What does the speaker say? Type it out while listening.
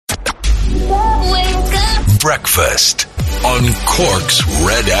Breakfast on Cork's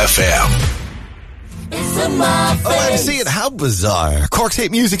Red FM. Oh, I'm seeing how bizarre. Cork's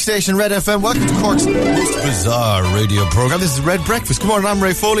hit music station, Red FM. Welcome to Cork's most bizarre radio program. This is Red Breakfast. Good morning, I'm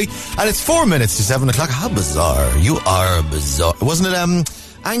Ruairi Foley, and it's 4 minutes to 7 o'clock. How bizarre. You are bizarre. Wasn't it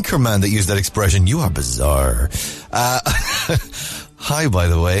Anchorman that used that expression? You are bizarre. Hi, by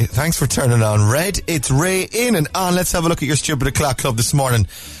the way. Thanks for turning on Red. It's Ray in and on. Let's have a look at your Stupid O'Clock Club this morning.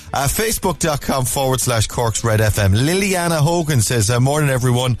 Facebook.com/Cork's Red FM. Liliana Hogan says, morning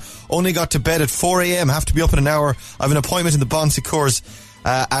everyone. Only got to bed at 4 a.m. Have to be up in an hour. I have an appointment in the Bonsecours,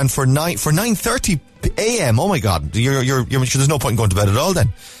 and for 9:30 a.m. Oh my God. You're sure there's no point in going to bed at all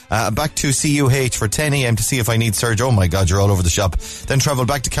then. Back to CUH for 10 a.m. to see if I need surgery. Oh my God, you're all over the shop. Then travel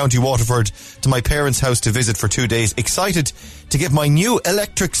back to County Waterford to my parents' house to visit for 2 days. Excited to get my new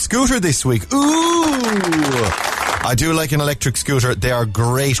electric scooter this week. Ooh! I do like an electric scooter. They are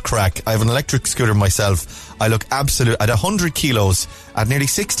great crack. I have an electric scooter myself. I look at 100 kilos, at nearly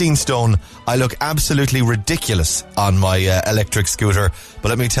 16 stone, I look absolutely ridiculous on my electric scooter. But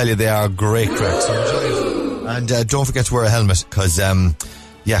let me tell you, they are great crack. So enjoy it. And don't forget to wear a helmet, because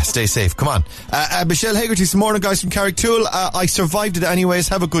stay safe. Come on. Michelle Hegarty, this morning, guys, from Carricktool. I survived it anyways.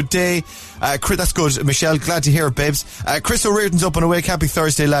 Have a good day. That's good, Michelle. Glad to hear it, babes. Chris O'Riordan's up and awake. Happy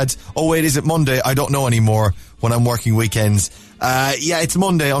Thursday, lads. Oh, wait, is it Monday? I don't know anymore when I'm working weekends. It's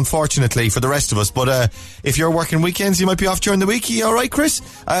Monday, unfortunately, for the rest of us. But if you're working weekends, you might be off during the week. You all right, Chris?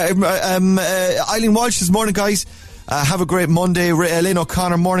 Eileen Walsh this morning, guys. Have a great Monday. Elaine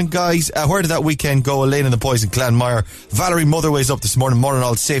O'Connor, morning guys. Where did that weekend go? Elaine and the boys in Clanmire. Valerie Motherway's up this morning. Morning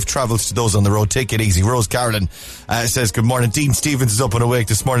all. Safe travels to those on the road. Take it easy. Rose Carolyn says good morning. Dean Stevens is up and awake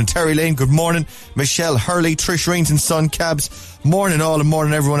this morning. Terry Lane, good morning. Michelle Hurley, Trish Rains and Son Cabs. Morning all, and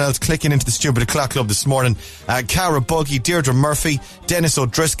morning everyone else clicking into the Stupid O'Clock Club this morning. Cara Buggy, Deirdre Murphy, Dennis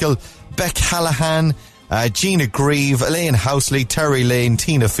O'Driscoll, Beck Hallahan, Gina Grieve, Elaine Housley, Terry Lane,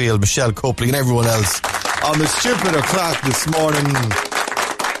 Tina Field, Michelle Copley and everyone else on the Stupid O'Clock this morning.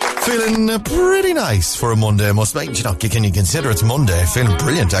 Feeling pretty nice for a Monday, I must make. Can you consider it's Monday? Feeling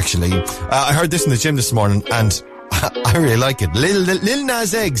brilliant, actually. I heard this in the gym this morning, and I really like it. Lil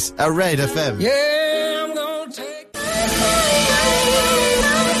Nas X, a Red FM. Yeah, I'm gonna take...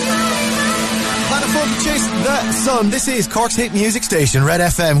 Chase the sun. This is Cork's hit music station, Red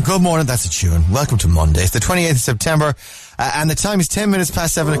FM. Good morning, that's a tune. Welcome to Monday. It's the 28th of September, and the time is 10 minutes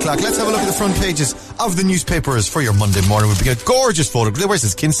past 7 o'clock. Let's have a look at the front pages of the newspapers for your Monday morning. We've got a gorgeous photo. Where's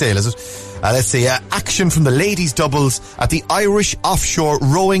this? Kinsale, is it? Let's see. Action from the ladies' doubles at the Irish Offshore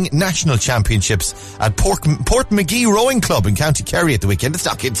Rowing National Championships at Portmagee Rowing Club in County Kerry at the weekend. It's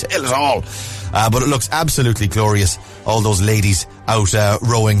not Kinsale at all. But it looks absolutely glorious. All those ladies out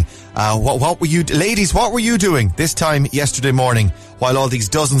rowing. What were you, ladies, what were you doing this time yesterday morning while all these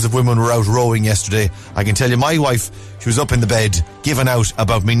dozens of women were out rowing yesterday? I can tell you, my wife, she was up in the bed giving out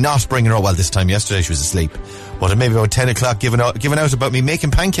about me not bringing her. Well, this time yesterday she was asleep, but maybe about 10 o'clock giving out about me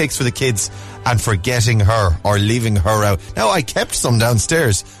making pancakes for the kids and forgetting her or leaving her out. Now, I kept some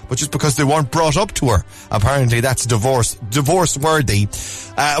downstairs, but just because they weren't brought up to her. Apparently that's divorce worthy.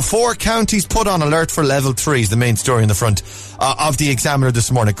 4 counties put on alert for level 3 is the main story in the front of the Examiner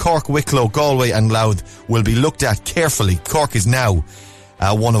this morning. Cork, Wicklow, Galway and Louth will be looked at carefully. Cork is now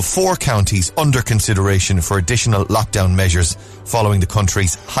one of 4 counties under consideration for additional lockdown measures following the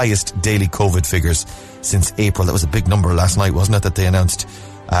country's highest daily COVID figures since April. That was a big number last night, wasn't it, that they announced?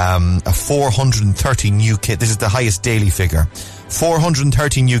 430 new cases. This is the highest daily figure.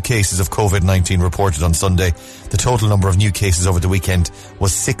 430 new cases of COVID-19 reported on Sunday. The total number of new cases over the weekend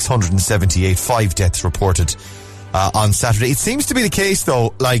was 678. 5 deaths reported on Saturday. It seems to be the case,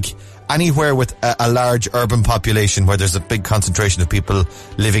 though, like anywhere with a large urban population where there's a big concentration of people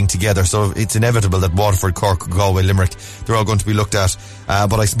living together. So it's inevitable that Waterford, Cork, Galway, Limerick, they're all going to be looked at.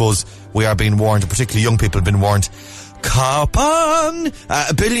 But I suppose we are being warned, particularly young people have been warned. Cop on!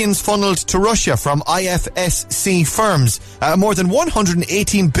 Billions funneled to Russia from IFSC firms. More than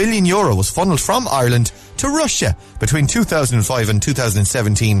 €118 billion was funneled from Ireland to Russia between 2005 and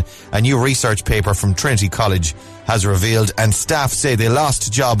 2017. A new research paper from Trinity College has revealed, and staff say they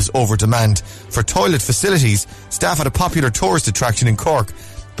lost jobs over demand for toilet facilities. Staff at a popular tourist attraction in Cork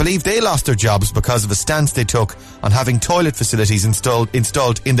believe they lost their jobs because of a stance they took on having toilet facilities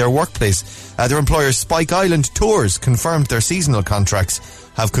installed in their workplace. Their employer Spike Island Tours confirmed their seasonal contracts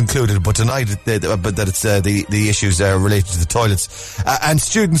have concluded, but denied that it's the issues related to the toilets. And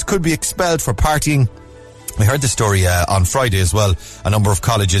students could be expelled for partying. We heard the story on Friday as well. A number of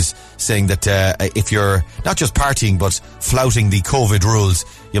colleges saying that if you're not just partying but flouting the COVID rules,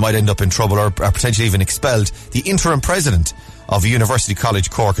 you might end up in trouble or potentially even expelled. The interim president of University College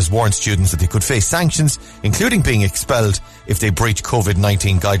Cork has warned students that they could face sanctions, including being expelled if they breach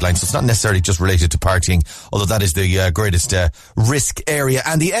COVID-19 guidelines. So it's not necessarily just related to partying, although that is the greatest risk area.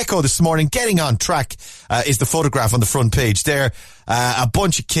 And the Echo this morning, getting on track, is the photograph on the front page there. A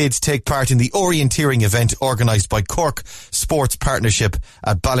bunch of kids take part in the orienteering event organised by Cork Sports Partnership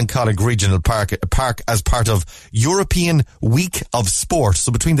at Ballincollig Regional Park as part of European Week of Sport.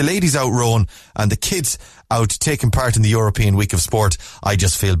 So between the ladies out rowing and the kids out taking part in the European Week of Sport, I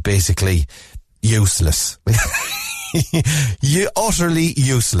just feel basically useless. Utterly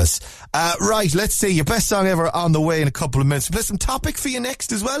useless. Right, let's see. Your best song ever on the way in a couple of minutes. We'll play some Topic for you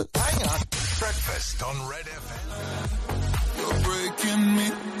next as well. Hang on. Breakfast on Red FM.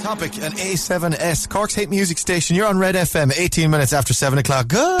 Topic, an A7S, Cork's hate music station. You're on Red FM, 18 minutes after 7 o'clock.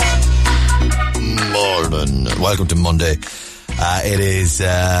 Good morning. Welcome to Monday. It is,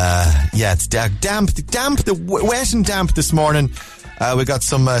 it's damp, wet and damp this morning. We got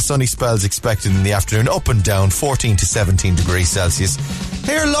some sunny spells expected in the afternoon, up and down, 14 to 17 degrees Celsius.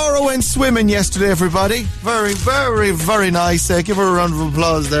 Here, Laura went swimming yesterday, everybody. Very, very, very nice. Give her a round of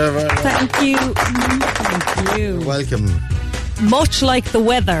applause there. Thank you. Thank you. You're welcome. Much like the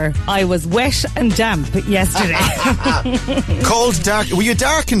weather, I was wet and damp yesterday. Cold, dark. Were you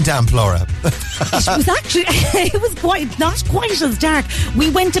dark and damp, Laura? It was actually, not quite as dark. We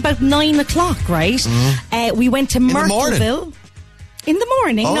went about 9 o'clock, right? Mm. We went to Myrtleville. In the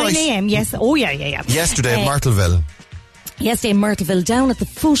morning, 9 a.m, yes. Oh, yeah. Yesterday at Myrtleville. Yesterday in Myrtleville, down at the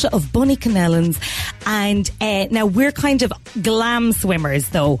foot of Bunnycannellans. And now we're kind of glam swimmers,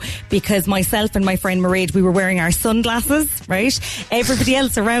 though, because myself and my friend Mairead, we were wearing our sunglasses, right? Everybody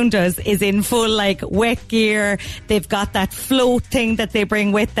else around us is in full, like, wet gear. They've got that float thing that they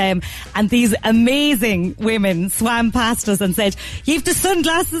bring with them. And these amazing women swam past us and said, "You've the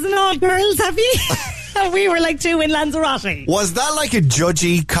sunglasses and all, girls, have you?" And we were like two in Lanzarote. Was that like a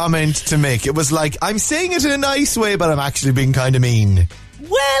judgy comment to make? It was like, I'm saying it in a nice way, but I'm actually being kind of mean.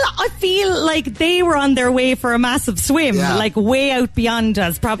 Well, I feel like they were on their way for a massive swim, like way out beyond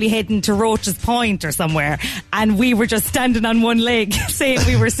us, probably heading to Roach's Point or somewhere. And we were just standing on one leg saying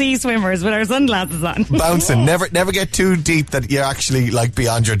we were sea swimmers with our sunglasses on. Bouncing. Never get too deep that you're actually like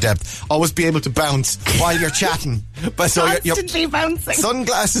beyond your depth. Always be able to bounce while you're chatting. But so Constantly bouncing.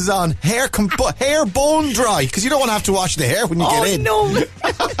 Sunglasses on, hair bone dry, because you don't want to have to wash the hair when you get in. No. My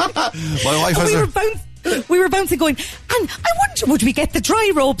wife has we were bouncing going, and I wonder, would we get the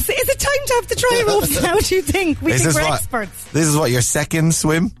dry ropes? Is it time to have the dry ropes now, do you think? We think we're experts. This is what, your second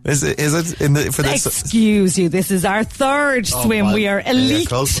swim? Is it for this? Excuse you, this is our third swim. Well, we are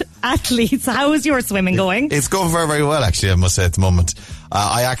elite athletes. How is your swimming going? It's going very, very well, actually, I must say, at the moment.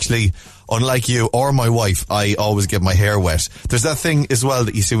 I actually, unlike you or my wife, I always get my hair wet. There's that thing as well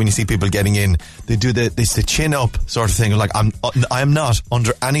that you see when you see people getting in. They do the chin up sort of thing. Like, I am not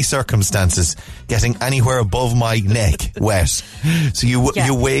under any circumstances getting anywhere above my neck wet. So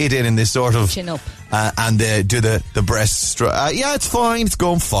you wade in this sort of chin up, and they do the breast it's fine. It's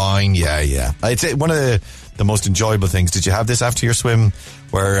going fine. Yeah. It's one of the most enjoyable things. Did you have this after your swim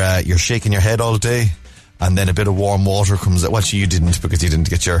where you're shaking your head all day? And then a bit of warm water comes out. Well, you didn't, because you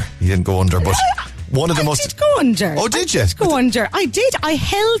didn't go under, but one of the most... I did go under. Oh, did you? Go under. I did. I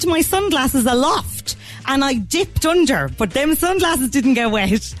held my sunglasses aloft and I dipped under, but them sunglasses didn't get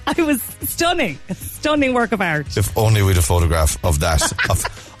wet. I was stunning. Stunning work of art. If only we'd a photograph of that,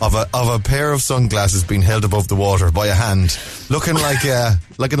 of a pair of sunglasses being held above the water by a hand, looking like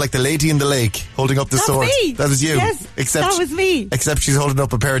the lady in the lake holding up the sword. Me. That was you. Yes, that was me. Except she's holding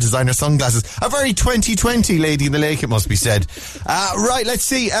up a pair of designer sunglasses. A very 2020 lady in the lake, it must be said. Right, let's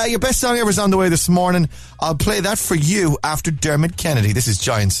see. Your best song ever is on the way this morning. I'll play that for you after Dermot Kennedy. This is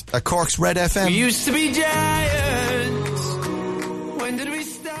Giants at Cork's Red FM. We used to be giants. When did we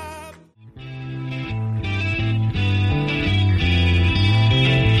stop?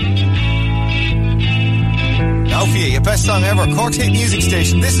 Now for you, your best song ever, Cork's hit music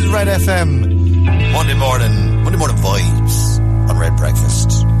station. This is Red FM. Monday morning vibes on Red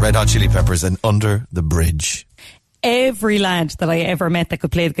Breakfast. Red Hot Chili Peppers and Under the Bridge. Every lad that I ever met that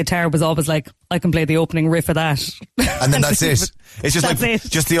could play the guitar was always like, I can play the opening riff of that. And then that's it. It's just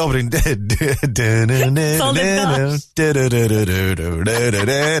just the opening.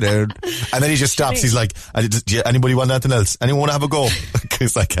 And then he just stops. He's like, anybody want anything else? Anyone want to have a go?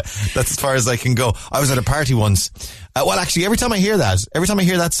 Because that's as far as I can go. I was at a party once. Well, actually, every time I hear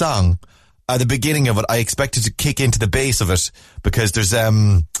that song, the beginning of it, I expect it to kick into the bass of it, because there's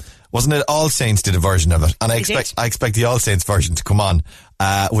Wasn't it All Saints did a version of it? And I expect the All Saints version to come on,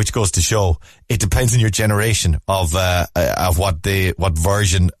 which goes to show it depends on your generation of what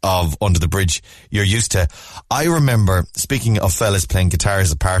version of Under the Bridge you're used to. I remember, speaking of fellas playing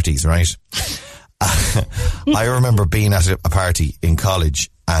guitars at parties, right? I remember being at a party in college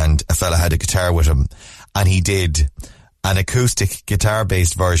and a fella had a guitar with him and he did an acoustic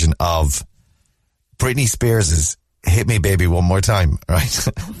guitar-based version of Britney Spears' Hit Me Baby One More Time, right?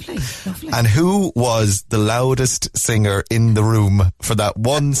 Lovely. And who was the loudest singer in the room for that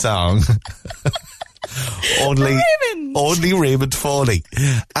one song? Only Raymond Foley.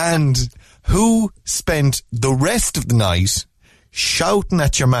 And who spent the rest of the night shouting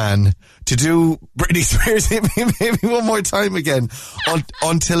at your man to do Britney Spears Hit Me Baby One More Time again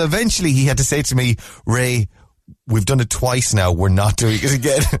until eventually he had to say to me, Ray, we've done it twice now, we're not doing it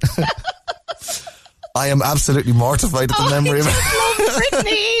again. I am absolutely mortified at the memory of it.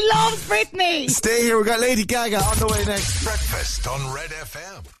 He loves Britney. Stay here, we've got Lady Gaga on the way next. Breakfast on Red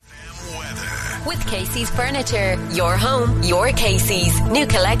FM. Weather. With Casey's Furniture. Your home, your Casey's. New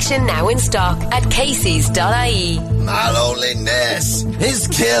collection now in stock at Casey's.ie. My loneliness is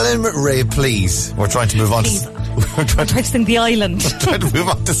killing me. Ray, please. We're trying to move on. We're trying to sing The Island. Trying to move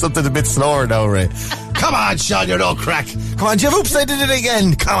on to something a bit slower now, Ray. Come on, Sean, you're no crack. Come on, Jeff, oops, I did it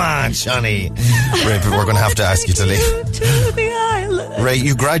again. Come on, Shawnee. Ray, but we're going to have to ask you to leave. To the island. Ray,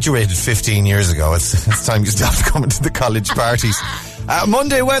 you graduated 15 years ago. It's time you stopped coming to the college parties.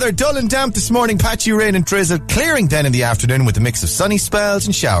 Monday weather, dull and damp this morning, patchy rain and drizzle, clearing then in the afternoon with a mix of sunny spells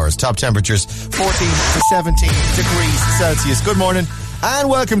and showers. Top temperatures 14 to 17 degrees Celsius. Good morning and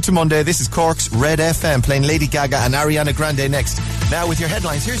welcome to Monday. This is Cork's Red FM, playing Lady Gaga and Ariana Grande next. Now with your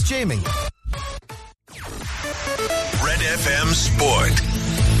headlines, here's Jamie. Red FM Sport.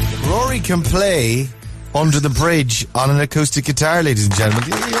 Ruairi can play Under the Bridge on an acoustic guitar, ladies and gentlemen.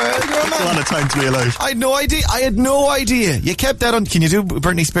 It's a lot of time to be alive. I had no idea. You kept that on. Can you do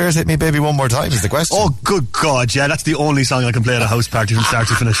Britney Spears Hit Me Baby One More Time is the question. Oh, good God, yeah. That's the only song I can play at a house party from start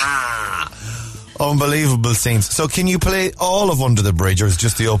to finish. Unbelievable scenes. So can you play all of Under the Bridge or is it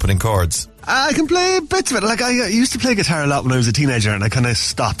just the opening chords? I can play bits of it. Like, I used to play guitar a lot when I was a teenager and I kind of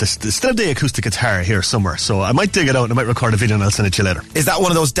stopped. There's still the acoustic guitar here somewhere, so I might dig it out and I might record a video and I'll send it to you later. Is that one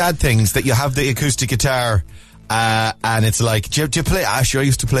of those dad things that you have the acoustic guitar and it's like, do you play? Sure, I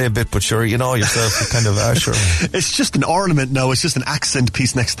used to play a bit, but sure, you know yourself, kind of, sure. It's just an ornament now. It's just an accent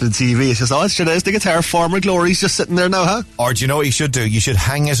piece next to the TV. It's just, there's the guitar, former glory's just sitting there now, huh? Or do you know what you should do? You should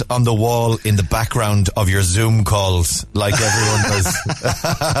hang it on the wall in the background of your Zoom calls, like everyone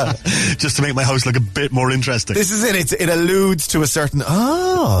does. Just to make my house look a bit more interesting. This is it. It alludes to a certain,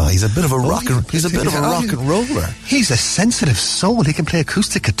 he's a bit of a rock and roller. He's a sensitive soul. He can play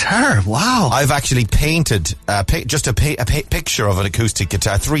acoustic guitar. Wow. I've actually painted just a picture of an acoustic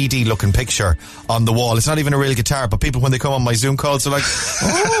guitar, 3D looking picture on the wall. It's not even a real guitar, but people, when they come on my Zoom calls, are like,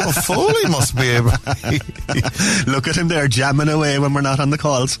 Foley must be able. Look at him there jamming away when we're not on the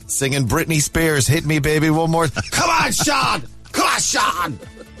calls. Singing Britney Spears, Hit Me Baby One More. Come on, Sean! Come on, Sean!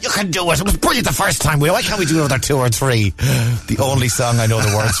 You can do it. It was brilliant the first time. Why can't we do another 2 or 3? The only song I know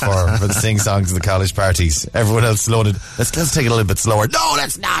the words for the sing songs at the college parties. Everyone else loaded. Let's take it a little bit slower. No,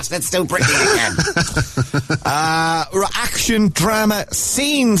 let's not. Let's do Britney again. Action drama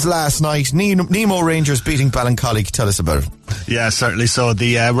scenes last night. Nemo Rangers beating Ballincollig. Tell us about it. Yeah, certainly. So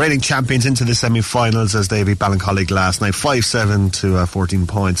the reigning champions into the semi-finals as they beat Ballincollig last night, 5-7 to 14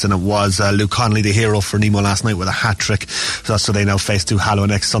 points. And it was Luke Connolly, the hero for Nemo last night, with a hat-trick. So they now face Duhallow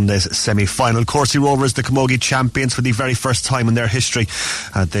next Sunday's semi-final. Corsi Rovers, the Camogie champions for the very first time in their history.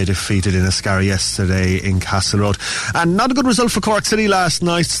 They defeated Inniscarra yesterday in Castle Road. And not a good result for Cork City last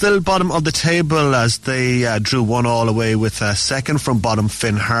night. Still bottom of the table as they drew 1-1 away with second from bottom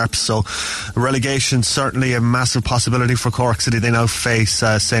Finn Harps. So relegation certainly a massive possibility for Cork City. They now face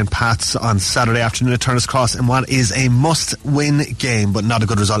St. Pat's on Saturday afternoon at Turner's Cross in what is a must-win game, but not a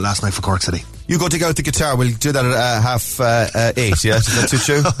good result last night for Cork City. You go dig out the guitar. We'll do that at 8:30, yeah? Does that suit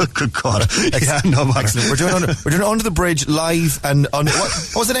you? Oh, good God. Yeah, no matter. Excellent. We're doing Under the Bridge live and on,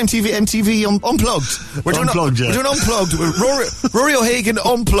 what was it, MTV Unplugged? We're doing Unplugged. Rory O'Hagan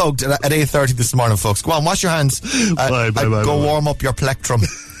Unplugged at 8:30 this morning, folks. Go on, wash your hands. Bye. Go warm up your plectrum.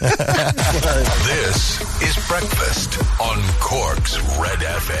 This is Breakfast on Cork's Red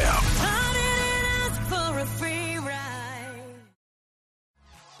FM.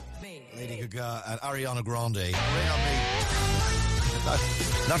 Lady Gaga and Ariana Grande. Rain on me.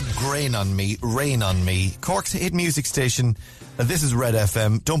 Not grain on me, rain on me. Cork's hit music station. This is Red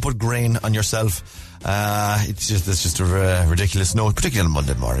FM. Don't put grain on yourself. It's just a ridiculous note, particularly on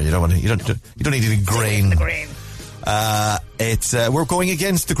Monday morning. You don't need any grain. We're going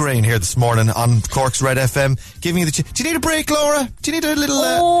against the grain here this morning on Cork's Red FM, giving you the... Do you need a break, Laura? Do you need a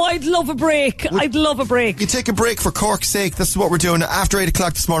little... I'd love a break. I'd love a break. You take a break for Cork's sake. This is what we're doing. After 8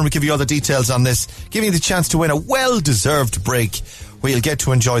 o'clock this morning, we give you all the details on this, giving you the chance to win a well-deserved break where you'll get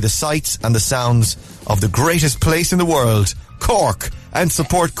to enjoy the sights and the sounds of the greatest place in the world, Cork, and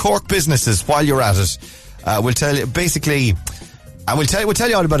support Cork businesses while you're at it. We'll tell you, basically... And we'll tell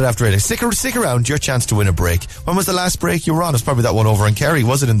you all about it after 8. Stick around, your chance to win a break. When was the last break you were on? It was probably that one over in Kerry.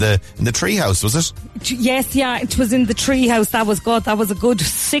 Was it in the tree house, was it? Yes, yeah, it was in the tree house. That was a good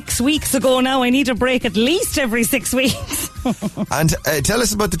 6 weeks ago now. I need a break at least every 6 weeks. And tell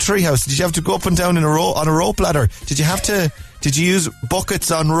us about the tree house. Did you have to go up and down on a rope ladder? Did you use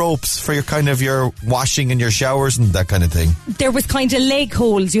buckets on ropes for your washing and your showers and that kind of thing? There was kind of leg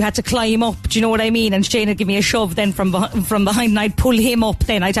holes. You had to climb up. Do you know what I mean? And Shane would give me a shove then from behind, and I'd pull him up.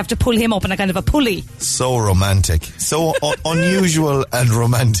 Then I'd have to pull him up in a kind of a pulley. So romantic, so unusual and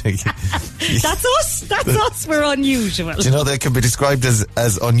romantic. That's us. That's us. We're unusual. Do you know they can be described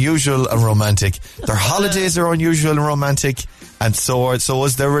as unusual and romantic? Their holidays are unusual and romantic, and so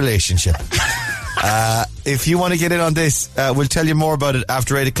is their relationship. If you want to get in on this, we'll tell you more about it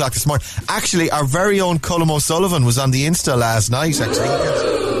after 8 o'clock this morning. Actually, our very own Colm O'Sullivan was on the Insta last night, actually.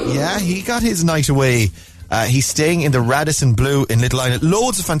 He got his night away. He's staying in the Radisson Blu in Little Island.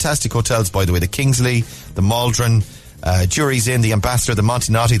 Loads of fantastic hotels, by the way. The Kingsley, the Maldron, Jury's Inn, the Ambassador, the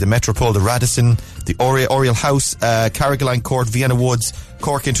Montenotte, the Metropole, the Radisson, the Oriel House, Carrigaline Court, Vienna Woods,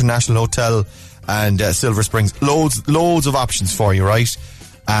 Cork International Hotel, and Silver Springs. Loads of options for you, right?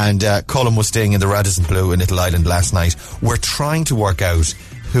 And Colm was staying in the Radisson Blu in Little Island last night. We're trying to work out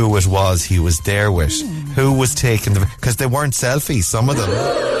who it was he was there with. Who was taking because they weren't selfies, some of them.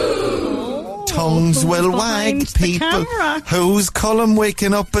 Tongues will wag, people. Who's Colm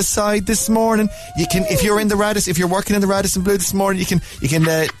waking up beside this morning? You can, if you're working in the Radisson Blu this morning, you can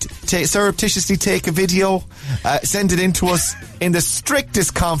surreptitiously take a video, send it in to us in the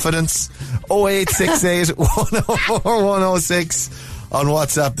strictest confidence. 0868 104 106 on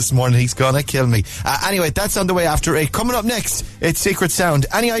WhatsApp this morning. He's gonna kill me. Anyway, that's on the way after 8. Coming up next, it's Secret Sound.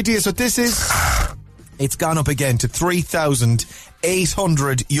 Any ideas what this is? It's gone up again to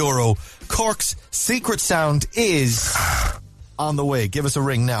 €3,800. Cork's Secret Sound is on the way. Give us a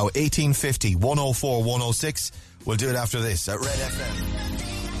ring now. 1850 104 106. We'll do it after this at Red FM.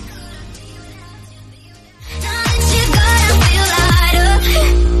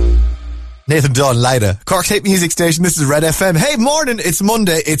 Nathan Dunn, Lida. Cork's hit music station. This is Red FM. Hey, morning. It's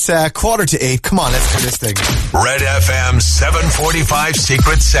Monday. It's 7:45. Come on, let's do this thing. Red FM 745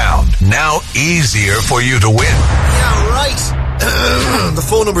 Secret Sound. Now easier for you to win. Yeah, right. The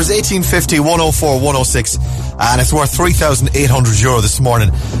phone number is 1850 104 106. And it's worth €3,800 this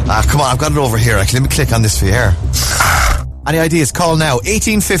morning. Come on, I've got it over here. Actually, let me click on this for you here. Any ideas? Call now.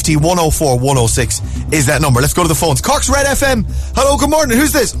 1850 104 106 is that number. Let's go to the phones. Cork's Red FM. Hello, good morning.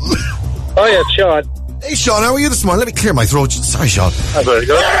 Who's this? Oh, yeah, it's Sean. Hey, Sean, how are you this morning? Let me clear my throat. Sorry, Sean. I'm very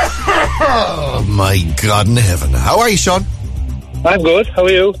good. Oh, my God in heaven. How are you, Sean? I'm good. How are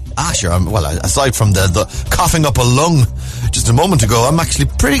you? Sure. Well, aside from the coughing up a lung just a moment ago, I'm actually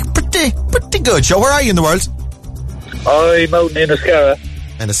pretty good. Sean, where are you in the world? I'm out in Enniscarra.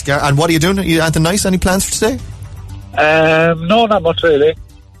 Enniscarra. And what are you doing? Are you anything nice? Any plans for today? No, not much really.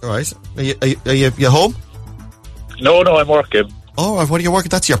 All right. Are you home? No, I'm working. Oh, what are you working?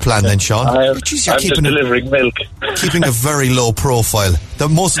 That's your plan then, Sean. I'm just delivering milk. Keeping a very low profile. The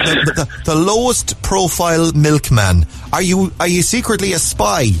lowest profile milkman. Are you secretly a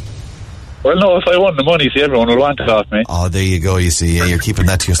spy? Well, no, if I won the money, see, everyone would want it off me. Oh, there you go, you see. Yeah, you're keeping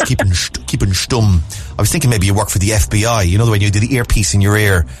that to yourself. Keeping stum. I was thinking maybe you work for the FBI. You know the way you do the earpiece in your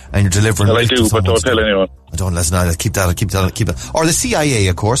ear and you're delivering... Well, I do, but don't tell anyone. Don't listen. I'll keep that. Or the CIA,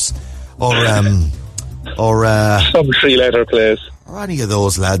 of course. Or some 3-letter place. Or any of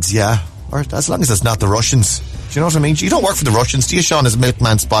those lads, yeah. Or as long as it's not the Russians. Do you know what I mean? You don't work for the Russians, do you, Sean, as a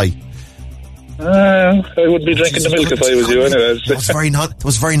milkman spy? I wouldn't be drinking the milk if I was you anyway. It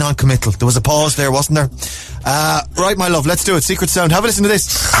was very non-committal. There was a pause there, wasn't there? Right, my love, let's do it. Secret Sound. Have a listen to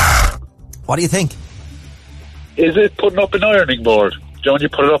this. What do you think? Is it putting up an ironing board? Do you know when you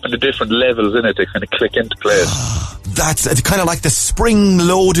put it up in the different levels in it, they kind of click into place? That's kind of like the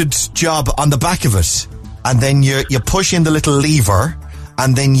spring-loaded job on the back of it. And then you push in the little lever,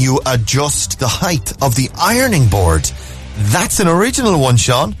 and then you adjust the height of the ironing board. That's an original one,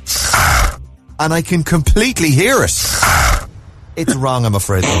 Sean. And I can completely hear it. It's wrong, I'm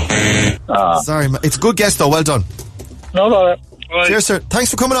afraid, though. Sorry, it's a good guess, though. Well done. No bother. Cheers, sir. Thanks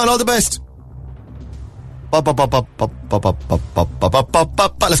for coming on. All the best. Let's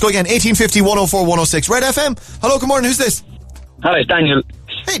go again. 1850 104 106. Red FM. Hello, good morning. Who's this? Hi, it's Daniel.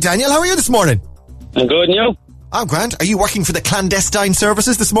 Hey, Daniel. How are you this morning? I'm good, and you? I'm grand. Are you working for the clandestine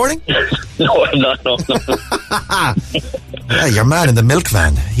services this morning? No, I'm not. No. Yeah, your man in the milk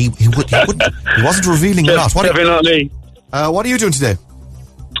van. He wasn't revealing a lot. Definitely not me. What are you doing today?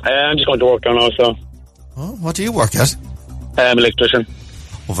 I'm just going to work down also. Oh, what do you work at? I'm an electrician.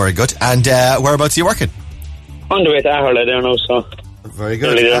 Oh, very good. And whereabouts are you working? On the way to Aherla there now, so. Very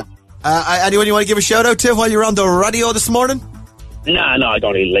good. Anyone you want to give a shout out to while you're on the radio this morning? No, I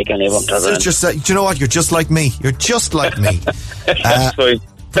don't really like any of them. It's just, do you know what? You're just like me. You're just like me. That's fine.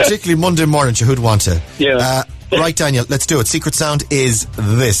 Particularly Monday morning, who'd want to? Yeah. Right, Daniel, let's do it. Secret sound is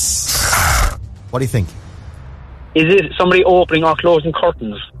this. What do you think? Is it somebody opening or closing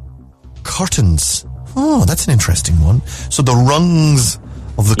curtains? Curtains. Oh, that's an interesting one. So the rungs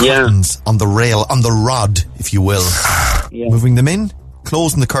of the curtains on the rail, on the rod, if you will. Yeah. Moving them in,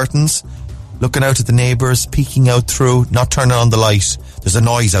 closing the curtains, looking out at the neighbours, peeking out through, not turning on the light. There's a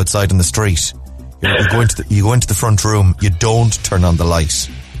noise outside in the street. You go into the front room, you don't turn on the light.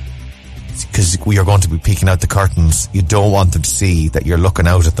 Because we are going to be peeking out the curtains. You don't want them to see that you're looking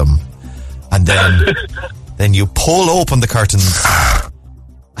out at them. And then you pull open the curtains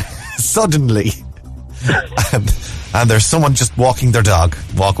suddenly. And there's someone just walking their dog,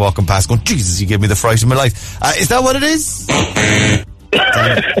 walking past, going, Jesus, you gave me the fright of my life. Is that what it is?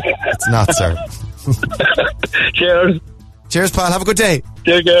 It's not, sir. Cheers. Cheers, pal. Have a good day.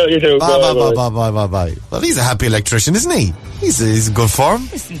 Take care. You too. Bye. Well, he's a happy electrician, isn't he? He's in good form.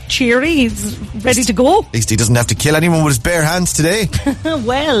 He's cheery. He's ready to go. At least he doesn't have to kill anyone with his bare hands today.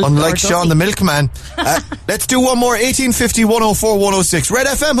 Well, unlike Sean the milkman. Let's do one more. 1850 104 106. Red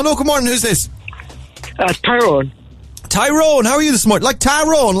FM. Hello, good morning. Who's this? Tyrone. Tyrone, how are you this morning? Like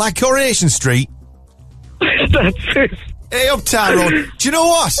Tyrone, like Coronation Street. That's it. Hey up, Tyrone. Do you know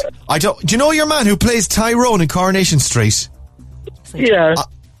what? Do you know your man who plays Tyrone in Coronation Street? Yeah.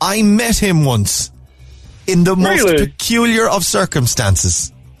 I met him once in the most peculiar of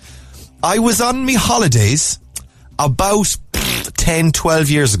circumstances. I was on me holidays about 10, 12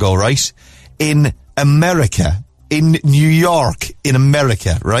 years ago, right? In America, in New York, in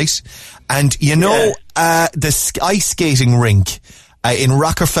America, right? And you know, the ice skating rink in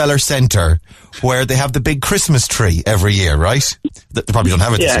Rockefeller Center, where they have the big Christmas tree every year, right? They probably don't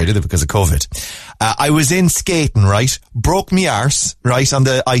have it this year, do they, because of COVID. I was in skating, right? Broke me arse, right, on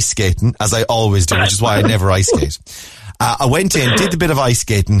the ice skating, as I always do, which is why I never ice skate. I went in, did a bit of ice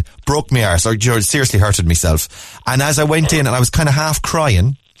skating, broke me arse, or seriously hurted myself. And as I went in, and I was kind of half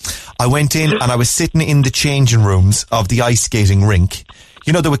crying, I went in and I was sitting in the changing rooms of the ice skating rink.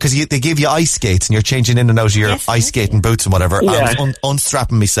 You know, because they give you ice skates and you're changing in and out of your ice skating boots and whatever. Yeah. I was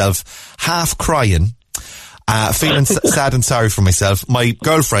unstrapping myself, half crying, feeling sad and sorry for myself. My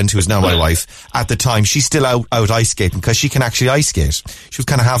girlfriend, who is now my wife, at the time, she's still out ice skating because she can actually ice skate. She was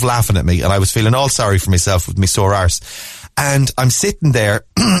kind of half laughing at me and I was feeling all sorry for myself with my sore arse. And I'm sitting there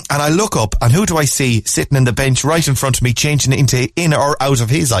and I look up and who do I see sitting in the bench right in front of me, changing into in or out of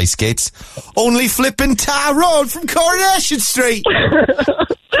his ice skates? Only flipping Tyrone from Coronation Street. Can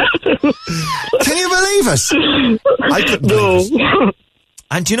you believe it? I couldn't believe it.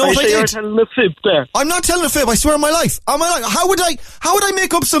 And do you know what I did? You're telling a fib there. I'm not telling a fib, I swear on my life. How would I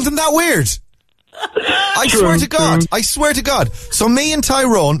make up something that weird? I swear to God. So me and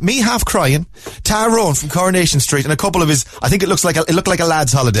Tyrone, me half crying, Tyrone from Coronation Street, and a couple of his, I think it looked like a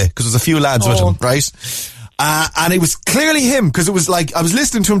lad's holiday, because there's a few lads with him, right? And it was clearly him, because it was like, I was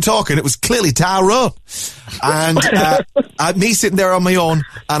listening to him talking, it was clearly Tyrone. And me sitting there on my own,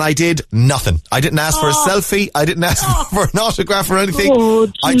 and I did nothing. I didn't ask for a selfie, I didn't ask for an autograph or anything.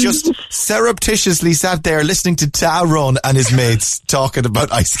 I just surreptitiously sat there listening to Tyrone and his mates talking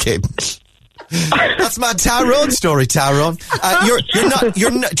about ice skating. That's my Tyrone story, Tyrone.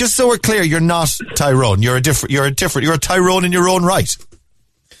 You're not, just so we're clear, you're not Tyrone. You're a Tyrone in your own right.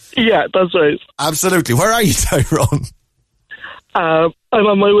 Yeah, that's right. Absolutely. Where are you, Tyrone? I'm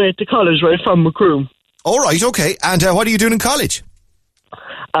on my way to college, right, from Macroom. All right, okay. And what are you doing in college?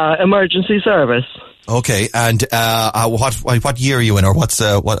 Emergency service. Okay, and what year are you in, or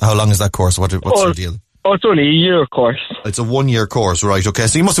how long is that course? What's your deal? Oh, it's only a year course. It's a 1 year course, right? Okay,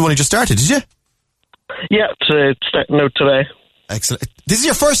 so you must have only just started, did you? Yeah, it's starting out today. Excellent. This is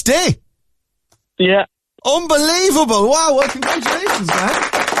your first day? Yeah. Unbelievable! Wow, well, congratulations, man.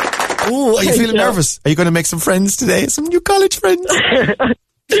 Oh, are you feeling nervous? Are you going to make some friends today? Some new college friends?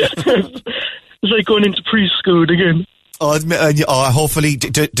 It's like going into preschool again. Hopefully.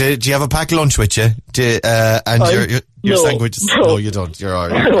 Do you have a packed lunch with you? And your sandwiches? No, you don't. You're all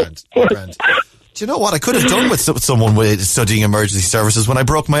right. You're grand. Do you know what I could have done with someone with studying emergency services when I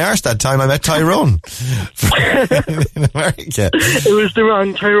broke my arse that time I met Tyrone in America? It was the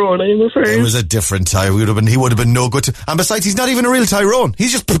wrong Tyrone, I'm afraid. It was a different Tyrone. He would have been no good to. And besides, he's not even a real Tyrone.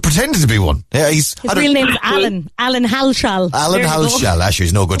 He's just pretended to be one. Yeah, his real name's Alan. Alan Halshall. Alan Halshall. Actually,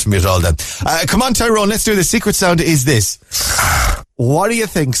 he's no good to me at all then. Come on, Tyrone, let's do the secret sound is this. What do you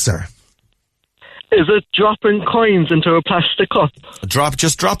think, sir? Is it dropping coins into a plastic cup?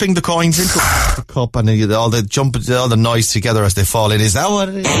 Just dropping the coins into a cup and all the noise together as they fall in. Is that what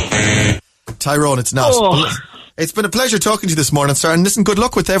it is? Tyrone, it's not. Oh. It's been a pleasure talking to you this morning, sir. And listen, good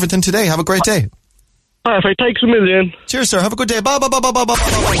luck with everything today. Have a great day. Perfect. Thanks a million. Cheers, sir. Have a good day. Bye, bye, bye, bye, bye, bye,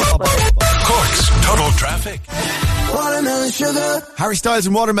 bye, bye. Cork's Total Traffic. Watermelon sugar. Harry Styles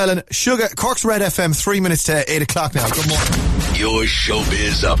and Watermelon Sugar. Cork's Red FM, 3 minutes to 8 o'clock now. Good morning. Your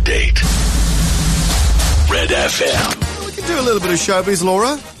showbiz update. Red FM. We can do a little bit of showbiz,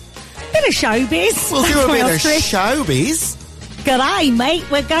 Laura. Bit of showbiz. We'll do a bit of showbiz. G'day, mate.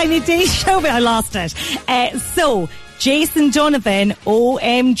 We're going to do showbiz. I lost it. So, Jason Donovan,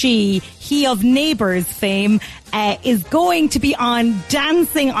 OMG, he of Neighbours fame, is going to be on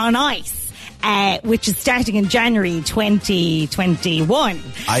Dancing on Ice. Which is starting in January 2021.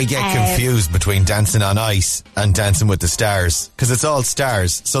 I get confused between Dancing on Ice and Dancing with the Stars, because it's all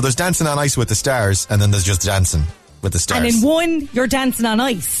stars. So there's Dancing on Ice with the Stars, and then there's just Dancing with the Stars. And in one, you're dancing on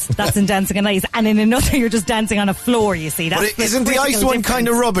ice. That's in Dancing on Ice. And in another, you're just dancing on a floor, you see. That's but isn't the ice one kind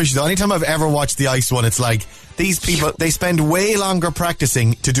of rubbish, though? Anytime I've ever watched the ice one, it's like, these people, they spend way longer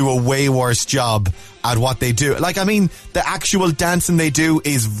practicing to do a way worse job at what they do. Like, I mean, the actual dancing they do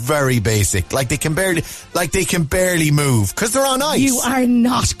is very basic. Like, they can barely move because they're on ice. You are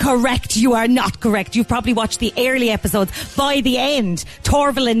not correct. You are not correct. You've probably watched the early episodes. By the end,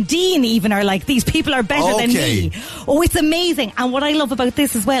 Torval and Dean even are like, these people are better than me. Oh, it's amazing. And what I love about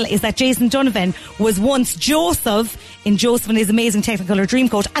this as well is that Jason Donovan was once Joseph in Joseph and His Amazing Technicolor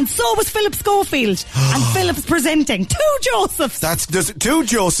Dreamcoat, and so was Philip Schofield. And Philip's presenting two Josephs. There's two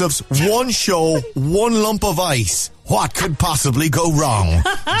Josephs, one show, one lump of ice. What could possibly go wrong?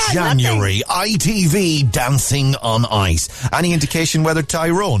 January, ITV Dancing on Ice. Any indication whether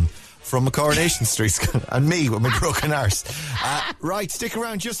Tyrone from Coronation Street and me with my broken arse? Right, stick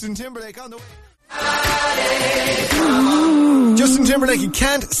around. Justin Timberlake on the way. Justin Timberlake, you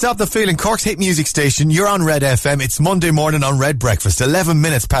can't stop the feeling. Cork's hit music station. You're on Red FM. It's Monday morning on Red Breakfast, 11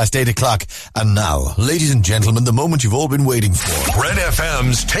 minutes past 8 o'clock. And now, ladies and gentlemen, the moment you've all been waiting for. Red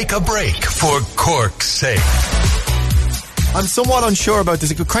FM's Take a Break for Cork's sake. I'm somewhat unsure about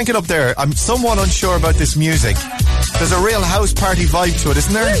this. Crank it up there. I'm somewhat unsure about this music. There's a real house party vibe to it,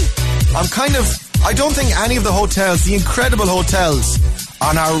 isn't there? I don't think any of the hotels, the incredible hotels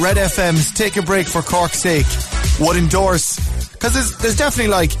on our Red FM's Take a Break for Cork's sake would endorse, because there's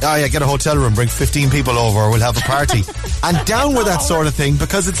definitely like, get a hotel room, bring 15 people over, we'll have a party. And down with that sort of thing,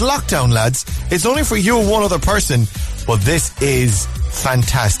 because it's lockdown, lads. It's only for you and one other person, but this is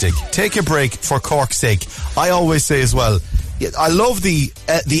fantastic. Take a break for Cork's sake. I always say as well, I love the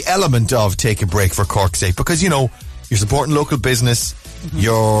element of take a break for Cork's sake, because, you know, you're supporting local business,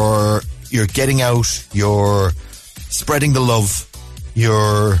 you're getting out, you're spreading the love,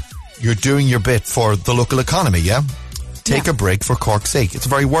 you're doing your bit for the local economy, yeah? Take a break for Cork's sake. It's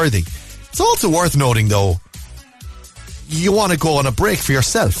very worthy. It's also worth noting, though, you want to go on a break for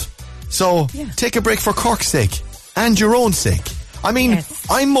yourself. So, take a break for Cork's sake and your own sake. I mean,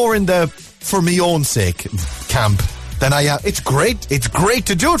 I'm more in the for me own sake camp than I am. It's great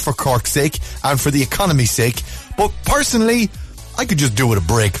to do it for Cork's sake and for the economy's sake. But personally, I could just do it a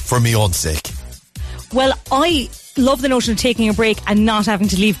break for me own sake. Well, I love the notion of taking a break and not having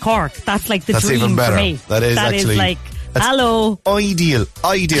to leave Cork. That's like the dream even better. For me. That is like, hello. Ideal.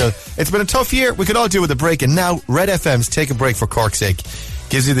 It's been a tough year. We could all do with a break. And now, Red FM's Take a Break for Cork's sake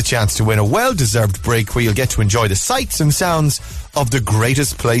gives you the chance to win a well-deserved break where you'll get to enjoy the sights and sounds of the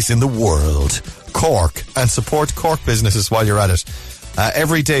greatest place in the world, Cork, and support Cork businesses while you're at it.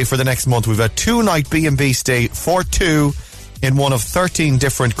 Every day for the next month, we've a 2-night B&B stay for two in one of 13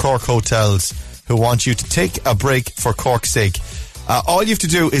 different Cork hotels who want you to take a break for Cork's sake. All you have to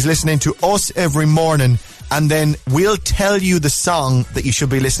do is listen in to us every morning, and then we'll tell you the song that you should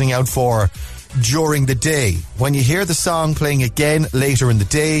be listening out for during the day. When you hear the song playing again later in the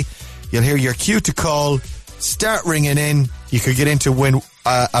day, you'll hear your cue to call, start ringing in. You could get in to win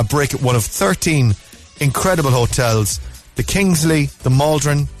a break at one of 13 incredible hotels: the Kingsley, the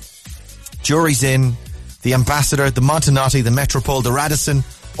Maldron, Jury's Inn, the Ambassador, the Montenotte, the Metropole, the Radisson,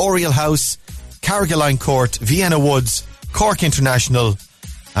 Oriel House, Carrigaline Court, Vienna Woods, Cork International,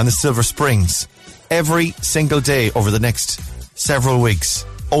 and the Silver Springs. Every single day over the next several weeks,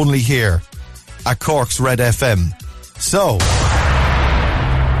 only here at Cork's Red FM. So,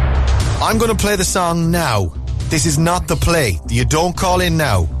 I'm going to play the song now. This is not the play. You don't call in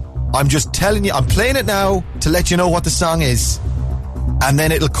now. I'm just telling you, I'm playing it now to let you know what the song is. And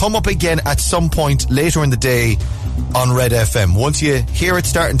then it'll come up again at some point later in the day on Red FM. Once you hear it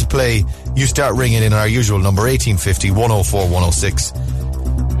starting to play, you start ringing in our usual number, 1850 104 106.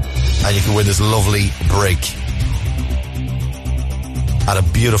 And you can win this lovely break at a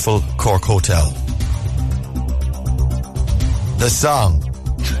beautiful Cork hotel. The song.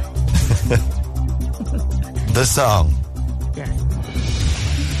 The song. Yeah.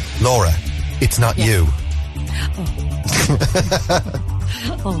 Laura, it's not you.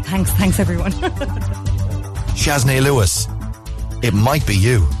 Oh, thanks everyone. Shaznay Lewis, it might be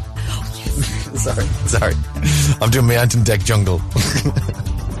you. Sorry. I'm doing my Anton Deck jungle.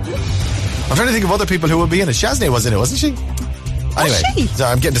 I'm trying to think of other people who would be in it. Shaznay was in it, wasn't she? Anyway, was she?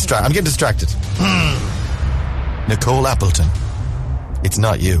 Sorry, I'm getting distracted. Nicole Appleton, it's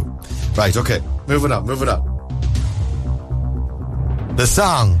not you. Right, okay. Moving on. The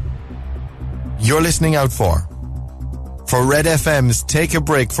song you're listening out for Red FM's Take a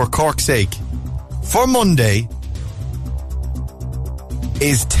Break for Cork's Sake for Monday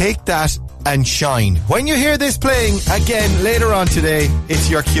is Take That and Shine. When you hear this playing again later on today, it's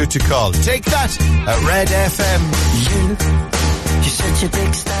your cue to call. Take That at Red FM. You're such a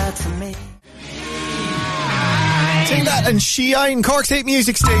big star to me. Take That and Shine, Cork's hit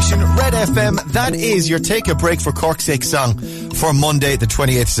music station, Red FM. That is your Take a Break for Cork's Sake song for Monday, the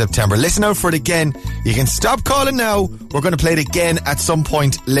 28th of September. Listen out for it again. You can stop calling now. We're going to play it again at some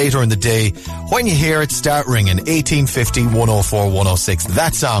point later in the day. When you hear it, start ringing 1850 104 106.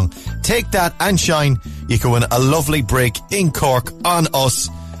 That song, Take That and Shine. You can win a lovely break in Cork on us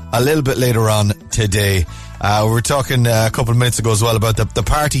a little bit later on today. We were talking a couple of minutes ago as well about the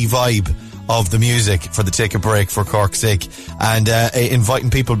party vibe of the music for the Take a Break for Cork's Sake, and inviting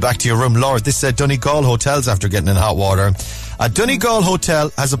people back to your room. Lord, this Donegal Hotel's after getting in hot water. Donegal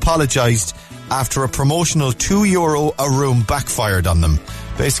Hotel has apologised after a promotional €2 a room backfired on them.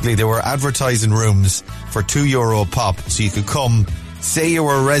 Basically, they were advertising rooms for €2 a pop, so you could come, say you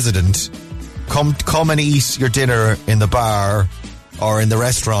were a resident, come and eat your dinner in the bar or in the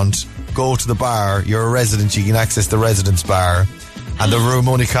restaurant, go to the bar, you're a resident, you can access the residence bar, and the room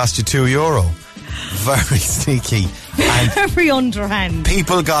only cost you €2. Very sneaky. And very underhand.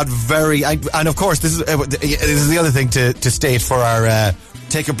 People got very... And of course, this is the other thing to state for our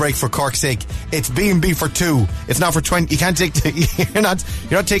Take a Break for Cork's Sake. It's B&B for two. It's not for 20. You can't take... You're not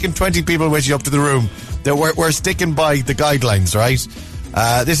taking 20 people with you up to the room. We're sticking by the guidelines, right?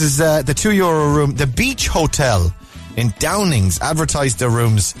 This is the €2 room. The Beach Hotel in Downings advertised their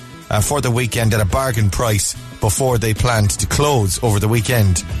rooms for the weekend at a bargain price before they planned to close over the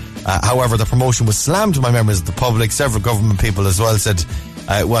weekend. However, the promotion was slammed by members of the public. Several government people as well said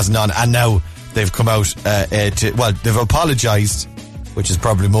it wasn't on, and now they've come out they've apologised, which is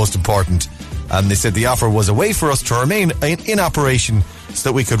probably most important, and they said the offer was a way for us to remain in operation so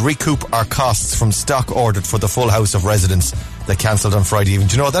that we could recoup our costs from stock ordered for the full house of residents that cancelled on Friday evening.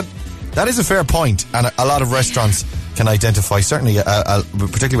 Do you know that is a fair point, and a lot of restaurants can identify, certainly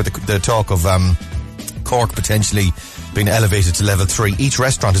particularly with the talk of Cork potentially being elevated to level 3. Each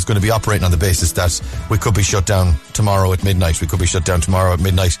restaurant is going to be operating on the basis that we could be shut down tomorrow at midnight.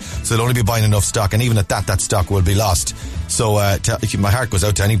 So they'll only be buying enough stock, and even at that stock will be lost. So my heart goes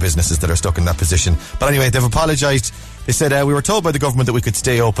out to any businesses that are stuck in that position. But anyway, they've apologised. They said we were told by the government that we could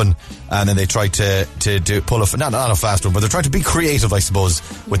stay open, and then they tried to pull not a fast one, but they're trying to be creative, I suppose,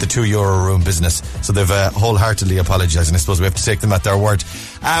 with the €2 room business. So they've wholeheartedly apologised, and I suppose we have to take them at their word.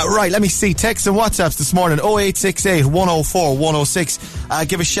 Right, let me see. Texts and WhatsApps this morning, 0868 104 106.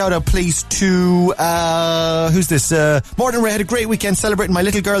 Give a shout out, please, to who's this? Morning Ray, had a great weekend celebrating my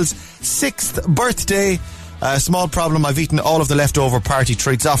little girl's 6th birthday. Small problem, I've eaten all of the leftover party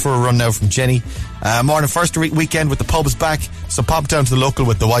treats. Off for a run now from Jenny. Morning, first weekend with the pubs back, so pop down to the local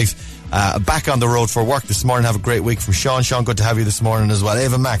with the wife. Back on the road for work this morning. Have a great week from Sean. Sean, good to have you this morning as well.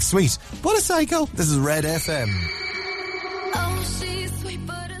 Ava Max, sweet. What a psycho. This is Red FM. Oh, she's sweet,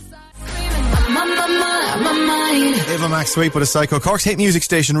 but a my mind. Ava Max, sweet but a psycho. Cork's hit music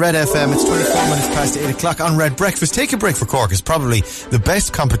station, Red FM. It's 24 minutes past 8 o'clock on Red Breakfast. Take a Break for Cork is probably the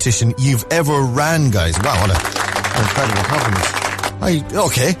best competition you've ever ran, guys. Wow, what an incredible compliment.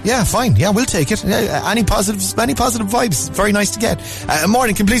 Okay, yeah, fine. Yeah, we'll take it. Any positive vibes. Very nice to get.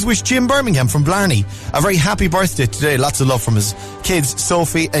 Morning, can please wish Jim Birmingham from Blarney a very happy birthday today. Lots of love from his kids,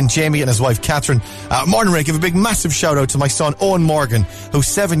 Sophie and Jamie, and his wife, Catherine. Morning, Ray. Give a big, massive shout out to my son, Owen Morgan, who's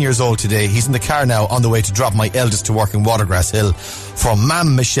 7 years old today. He's in the car now on the way to drop my eldest to work in Watergrass Hill from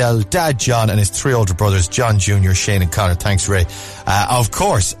Mam Michelle, Dad John, and his 3 older brothers, John Jr., Shane and Connor. Thanks, Ray. Of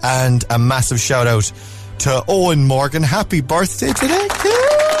course, and a massive shout out to Owen Morgan. Happy birthday today.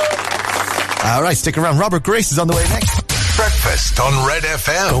 All right, stick around. Robert Grace is on the way next. Breakfast on Red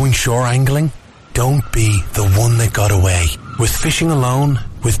FM. Going shore angling? Don't be the one that got away. With fishing alone,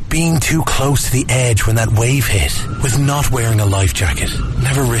 with being too close to the edge when that wave hit, with not wearing a life jacket.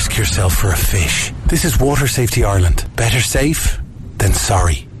 Never risk yourself for a fish. This is Water Safety Ireland. Better safe than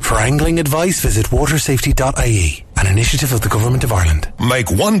sorry. For angling advice, visit watersafety.ie, an initiative of the Government of Ireland.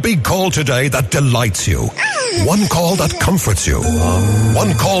 Make one big call today that delights you. One call that comforts you.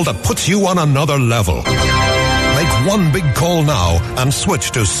 One call that puts you on another level. Make one big call now and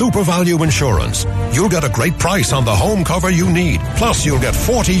switch to Super Value Insurance. You'll get a great price on the home cover you need. Plus, you'll get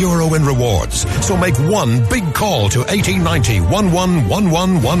 €40 in rewards. So make one big call to 1890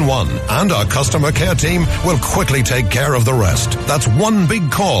 111111 and our customer care team will quickly take care of the rest. That's one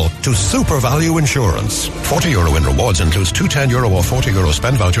big call to Super Value Insurance. €40 in rewards includes two €10 or €40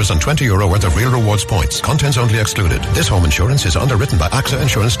 spend vouchers and €20 worth of real rewards points. Contents only excluded. This home insurance is underwritten by AXA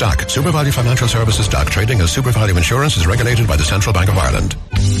Insurance DAC. Super Value Financial Services DAC. Trading as Super Value Insurance is regulated by the Central Bank of Ireland.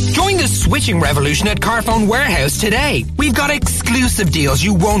 Join the switching revolution at Carphone Warehouse today. We've got exclusive deals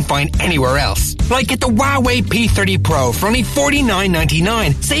you won't find anywhere else. Like get the Huawei P30 Pro for only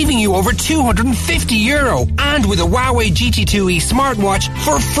 $49.99, saving you over €250. And with a Huawei GT2e smartwatch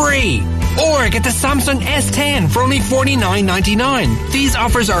for free. Or get the Samsung S10 for only $49.99. These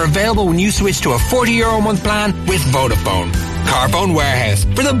offers are available when you switch to a €40 a month plan with Vodafone. Carphone Warehouse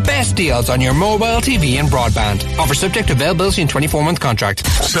for the best deals on your mobile, TV and broadband. Offer subject to availability in 24-month contract.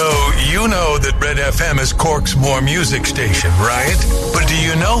 So, you know that Red FM is Cork's More Music station, right? But do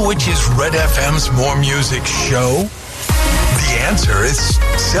you know which is Red FM's More Music show? The answer is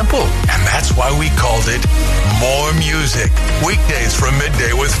simple, and that's why we called it More Music. Weekdays from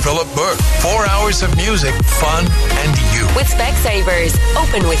midday with Philip Burke. 4 hours of music, fun, and you. With Specsavers,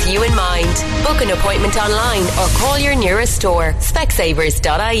 open with you in mind. Book an appointment online or call your nearest store.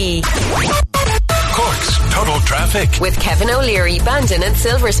 Specsavers.ie. Cork's Total Traffic. With Kevin O'Leary, Bandon and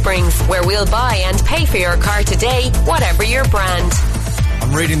Silver Springs, where we'll buy and pay for your car today, whatever your brand.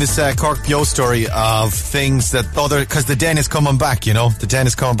 I'm reading this Cork Bio story of things that because the Den is coming back, you know. The Den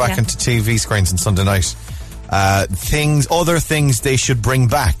is coming back into TV screens on Sunday night. Other things they should bring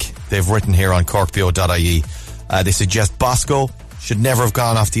back, they've written here on corkbio.ie. They suggest Bosco should never have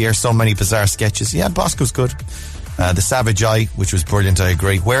gone off the air. So many bizarre sketches. Yeah, Bosco's good. The Savage Eye, which was brilliant, I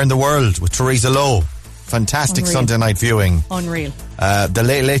agree. Where in the World with Theresa Lowe. Fantastic Unreal. Sunday night viewing. Unreal. The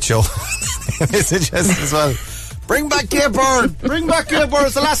Late Late Show. They suggest as well. Bring back Gilbert! Bring back Gilbert!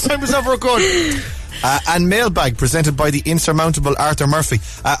 It's the last time it was ever good. And Mailbag, presented by the insurmountable Arthur Murphy.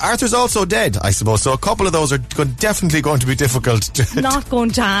 Arthur's also dead, I suppose, so a couple of those are definitely going to be difficult to not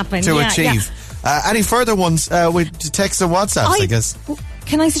going to happen to achieve. Yeah. Any further ones with text and WhatsApps, I guess?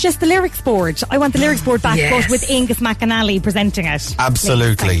 Can I suggest the lyrics board? I want the lyrics board back, but with Angus McAnally presenting it.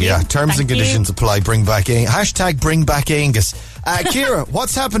 Absolutely, yeah. Terms and conditions apply. Bring back hashtag bring back Angus. Ciara,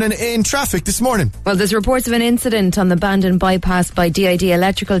 what's happening in traffic this morning? Well, there's reports of an incident on the Bandon bypass by DID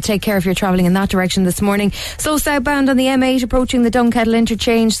Electrical. Take care if you're travelling in that direction this morning. So southbound on the M8 approaching the Dunkettle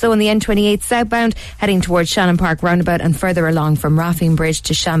interchange. So on the N28 southbound heading towards Shannon Park roundabout and further along from Raffine Bridge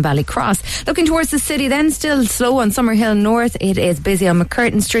to Shanvalley Cross. Looking towards the city then, still slow on Summerhill North. It is busy on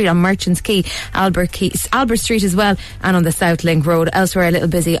McCurtain Street, on Merchants Quay, Albert Street as well, and on the South Link Road. Elsewhere a little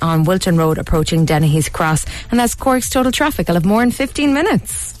busy on Wilton Road approaching Dennehy's Cross. And that's Cork's Total Traffic. I'll have more in 15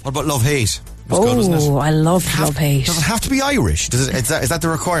 minutes. What about Love Hate? Oh, I love Love Hate. Does it have to be Irish? Is that the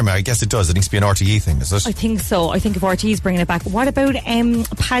requirement? I guess it does. It needs to be an RTE thing, is it? I think so. I think if RTE is bringing it back. What about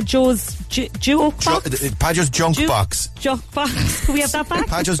Padjo's Jukebox? Padjo's Junk Box. Junk Box. Can we have that back?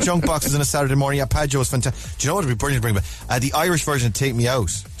 Padjo's Junk Box is on a Saturday morning. Yeah, Padjo's fantastic. Do you know what would be brilliant to bring back? The Irish version of Take Me Out.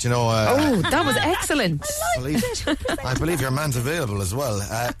 Do you know? That was excellent. I believe your man's available as well.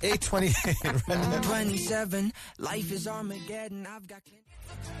 8:28. 27. Life is Armageddon. I've got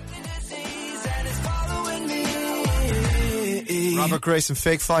Robert Grace and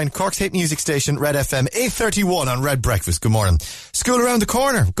Fake Fine, Cork's hit music station, Red FM, 8:31 on Red Breakfast. Good morning. School around the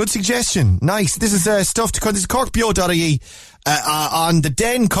corner. Good suggestion. Nice. This is stuff to... This is corkbio.ie on the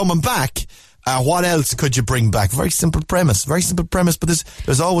Den coming back. What else could you bring back? Very simple premise, but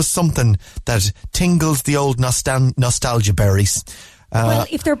there's always something that tingles the old nostalgia berries. Well,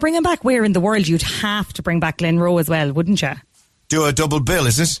 if they're bringing back Where in the World, you'd have to bring back Glenroe as well, wouldn't you? Do a double bill,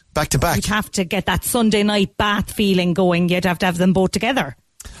 is it? Back to back. You'd have to get that Sunday night bath feeling going. You'd have to have them both together.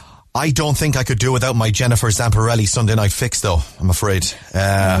 I don't think I could do without my Jennifer Zamparelli Sunday night fix, though, I'm afraid.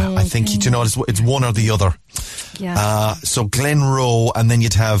 I think, you know, it's one or the other. Yeah. So Glenroe, and then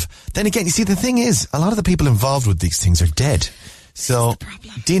you'd have... Then again, you see, the thing is, a lot of the people involved with these things are dead. So,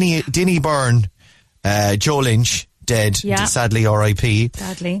 Dinny Byrne, Joe Lynch, dead, sadly, R.I.P.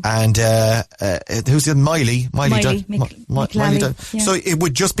 Sadly. And who's the Miley? Miley died. Yeah. So it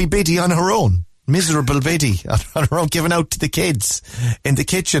would just be Biddy on her own. Miserable Biddy on her own, giving out to the kids in the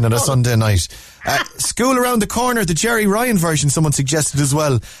kitchen on a Sunday night. School Around the Corner, the Jerry Ryan version, someone suggested as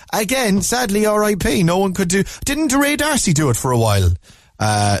well. Again, sadly, R.I.P. No one could do... Didn't Ray Darcy do it for a while?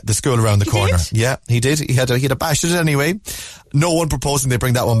 The School Around the Corner. Did? Yeah, he did. He had a bash at it anyway. No one proposing they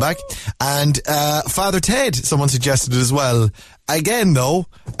bring that one back. And Father Ted, someone suggested it as well. Again, though,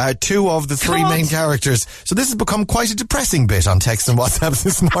 two of the three main characters. So this has become quite a depressing bit on text and WhatsApp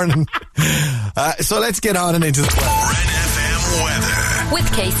this morning. So let's get on and into the Red FM weather.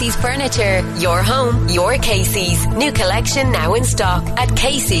 With Casey's Furniture. Your home, your Casey's. New collection now in stock at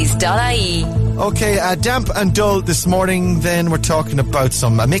Casey's.ie. Okay, damp and dull this morning. Then we're talking about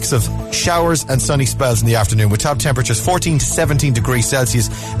a mix of showers and sunny spells in the afternoon with top temperatures 14 to 17 degrees Celsius.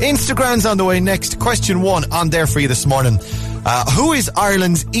 Instagram's on the way next. Question 1 on there for you this morning. Who is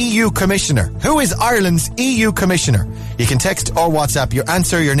Ireland's EU Commissioner? Who is Ireland's EU Commissioner? You can text or WhatsApp your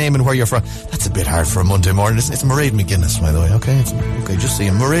answer, your name and where you're from. That's a bit hard for a Monday morning. It's Mairead McGuinness, by the way, okay? Okay, just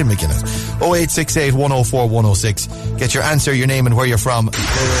saying, Mairead McGuinness. 0868 104 106. Get your answer, your name and where you're from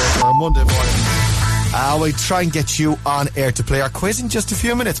for a Monday morning. We'll try and get you on air to play our quiz in just a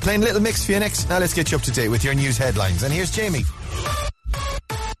few minutes. Playing a little mix for you next. Now let's get you up to date with your news headlines. And here's Jamie.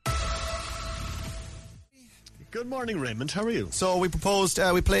 Good morning, Raymond. How are you? So we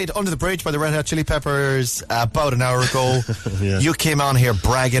played Under the Bridge by the Red Hot Chili Peppers about an hour ago. Yeah. You came on here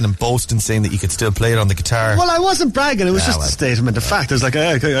bragging and boasting, saying that you could still play it on the guitar. Well, I wasn't bragging. It was just a statement of fact. I was like,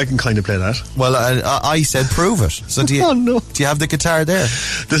 I can kind of play that. Well, I said prove it. So do you, do you have the guitar there?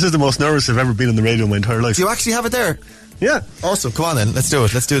 This is the most nervous I've ever been on the radio in my entire life. Do you actually have it there? Yeah. Awesome. Come on then. Let's do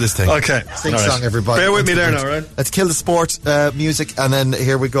it. Let's do this thing. Okay. Sing song, everybody. Bear with me there now, right? Let's kill the sport music, and then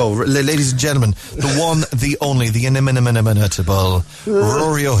here we go. Ladies and gentlemen, the one, the only, the inimitable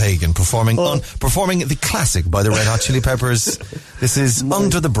Ruairi O'Hagan performing the classic by the Red Hot Chili Peppers. This is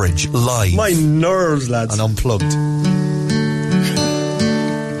Under the Bridge, live. My nerves, lads. And unplugged.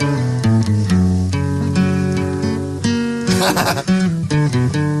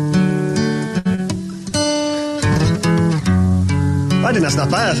 I think that's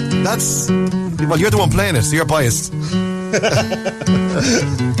not bad. Well, you're the one playing it, so you're biased.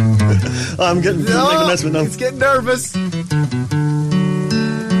 I'm getting making a mess of it now. It's getting nervous.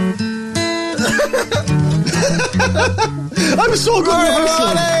 I'm so good at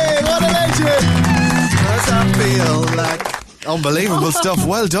rehearsal. What a legend! Does that feel like unbelievable stuff?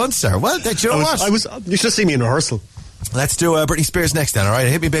 Well done, sir. Well, you know what? You should have seen me in rehearsal. Let's do Britney Spears next then, alright?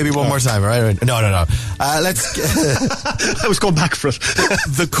 Hit me baby one more time, alright? No. Let's... I was going back for it.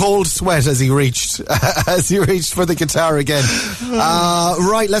 The cold sweat as he reached for the guitar again.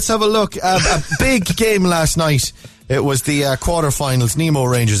 Right, let's have a look. A big game last night. It was the quarterfinals, Nemo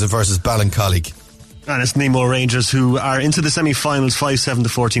Rangers versus Ballincollig. And it's Nemo Rangers who are into the semi-finals, 5-7 to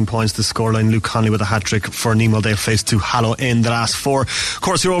 14 points. The scoreline, Luke Connolly with a hat-trick for Nemo. They'll face to Hallow in the last 4.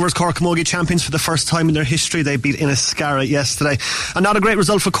 Corsi Rovers, Cork Camogie champions for the first time in their history. They beat Inniscarra yesterday. And not a great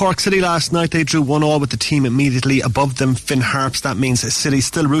result for Cork City last night. They drew 1-1 with the team immediately above them, Finn Harps. That means City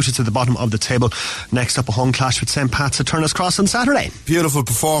still rooted to the bottom of the table. Next up, a home clash with St. Pat's at Turner's Cross on Saturday. Beautiful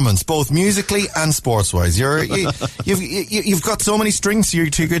performance, both musically and sports-wise. You've got so many strings to your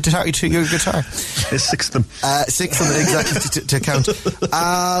guitar. It's 6 of them. 6 of them, exactly, to count.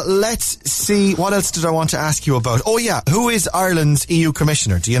 Let's see, what else did I want to ask you about? Oh yeah, who is Ireland's EU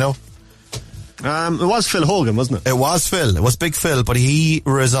Commissioner? Do you know? It was Phil Hogan, wasn't it? It was Phil. It was Big Phil, but he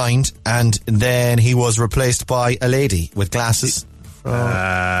resigned and then he was replaced by a lady with glasses.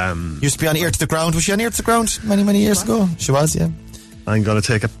 Used to be on Ear to the Ground. Was she on Ear to the Ground many years ago? She was, yeah. I'm going to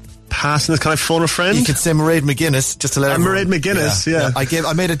take a pass on this. Can I phone a friend? You could say Mairead McGuinness just to let Mairead McGuinness, yeah. I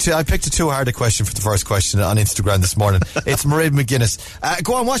picked it too hard a question for the first question on Instagram this morning. It's Mairead McGuinness.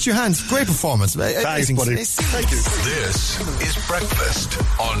 Go on, wash your hands. Great performance. Thanks, buddy. Thank you. This is Breakfast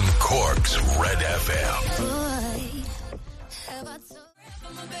on Cork's Red FM.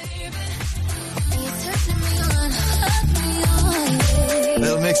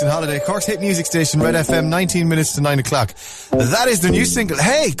 Little Mix and Holiday, Cork's hit music station, Red FM, 19 minutes to 9 o'clock. That is the new single.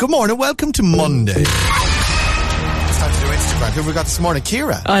 Hey, good morning, welcome to Monday. Just have to do Instagram. Grant, who have we got this morning?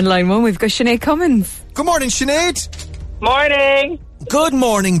 Ciara. On line 1, we've got Sinead Cummins. Good morning, Sinead. Morning. Good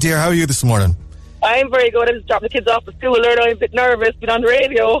morning, dear. How are you this morning? I'm very good. I just dropped the kids off at school there. I'm a bit nervous being on the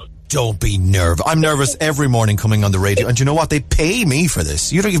radio. Don't be nervous. I'm nervous every morning coming on the radio. And you know what? They pay me for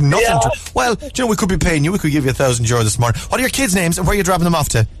this. You don't give nothing to... Well, do you know, we could be paying you. We could give you €1,000 this morning. What are your kids' names and where are you dropping them off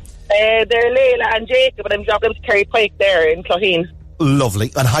to? They're Layla and Jacob, and I'm dropping them to Kerry Pike there in Clogheen.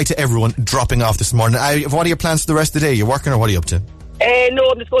 Lovely. And hi to everyone dropping off this morning. What are your plans for the rest of the day? You working or what are you up to?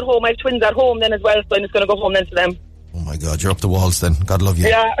 No, I'm just going home. I have twins at home then as well, so I'm just going to go home then to them. Oh my God, you're up the walls then. God love you.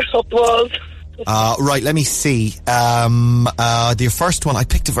 Yeah, up the walls. Right, let me see. The first one, I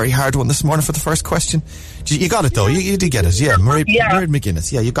picked a very hard one this morning for the first question. You got it though. You did get it. Yeah, Mairead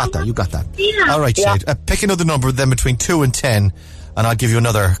McGuinness. Yeah, you got that. Yeah. All right, Sinead. Pick another number then between 2 and 10, and I'll give you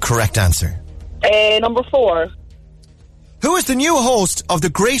another correct answer. Number 4. Who is the new host of the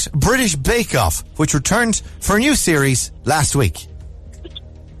Great British Bake Off, which returned for a new series last week?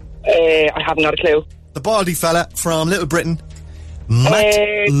 I haven't got a clue. The baldy fella from Little Britain.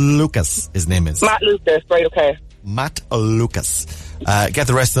 Matt Lucas, his name is. Matt Lucas, right, okay. Matt Lucas. Get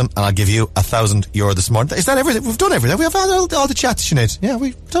the rest of them and I'll give you €1,000 this morning. Is that everything? We've done everything. We've had all the chats, Sinead. Yeah,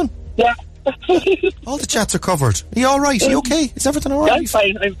 we've done. Yeah. All the chats are covered. Are you alright? Are you okay? Is everything alright? Yeah,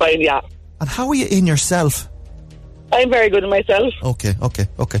 I'm fine, yeah. And how are you in yourself? I'm very good in myself. Okay. Do you want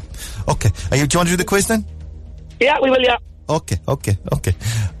to do the quiz then? Yeah, we will, yeah. Okay.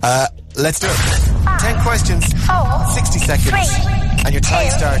 Let's do it. 10 questions, 60 seconds, and your time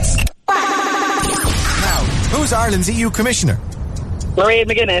starts now. Who's Ireland's EU Commissioner? Ruairi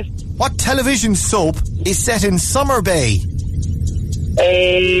McGuinness. What television soap is set in Summer Bay?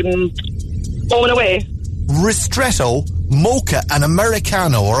 Home and Away. Ristretto, mocha, and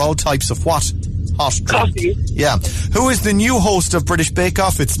Americano are all types of what? Hot drink. Coffee. Yeah. Who is the new host of British Bake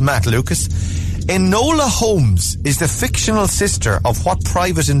Off? It's Matt Lucas. Enola Holmes is the fictional sister of what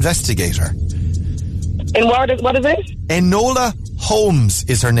private investigator? And what is it? Enola Holmes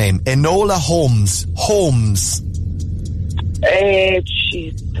is her name. Enola Holmes. Holmes. I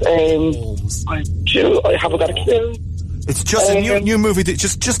haven't got a clue. It's just a new movie that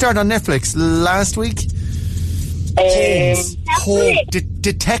just started on Netflix last week.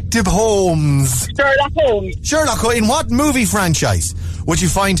 Detective Holmes. Sherlock Holmes. In what movie franchise would you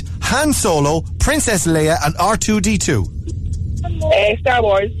find Han Solo, Princess Leia, and R2-D2? Star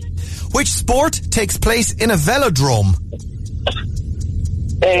Wars. Which sport takes place in a velodrome?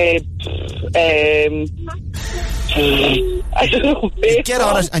 I don't know. You get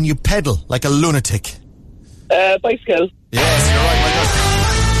on it and you pedal like a lunatic. Bicycle. Yes, you're right. My God.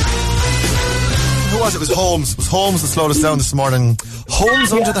 Who was it? It was Holmes. It was Holmes that slowed us down this morning.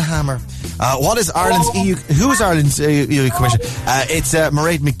 Holmes under the hammer. What is Ireland's EU... Who is Ireland's EU Commissioner? It's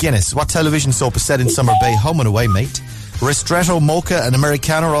Mairead McGuinness. What television soap is set in Summer Bay? Home and Away, mate. Ristretto, mocha, and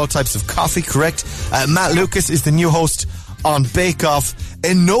Americano are all types of coffee, correct. Matt Lucas is the new host on Bake Off.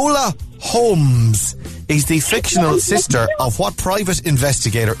 Enola Holmes is the fictional sister of what private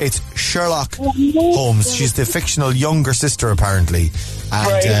investigator? It's Sherlock Holmes. She's the fictional younger sister, apparently.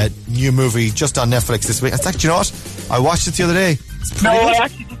 And new movie just on Netflix this week. In fact, you know what? I watched it the other day. It's pretty good.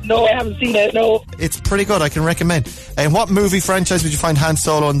 I haven't seen it, no. It's pretty good, I can recommend. And what movie franchise would you find Han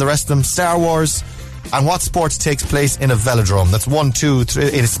Solo and the rest of them? Star Wars. And what sport takes place in a velodrome? That's 1, 2, 3.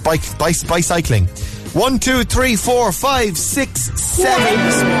 It is bicycling. 1, 2, 3, 4, 5, 6, 7.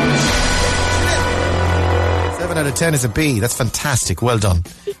 7 out of 10 is a B. That's fantastic. Well done.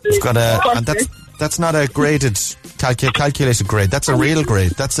 We've got and that's not a graded calculated grade. That's a real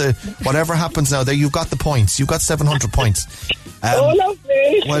grade. That's a whatever happens now. There, you've got the points. You've got 700 points.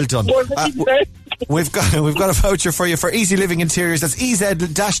 Lovely. Well done. We've got a voucher for you for Easy Living Interiors. That's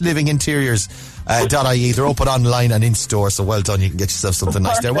ez-livinginteriors.ie. They're open online and in store. So well done. You can get yourself something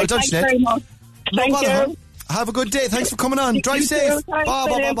nice there. Well done, Sinead. Thank you. Have a good day. Thanks for coming on. Drive safe. Bye.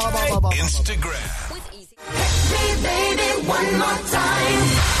 Instagram. Baby, one more time.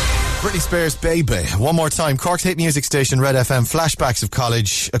 Britney Spears, Baby. One more time. Cork's hit music station, Red FM. Flashbacks of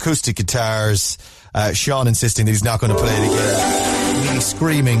college, acoustic guitars. Sean insisting that he's not going to play it again. Me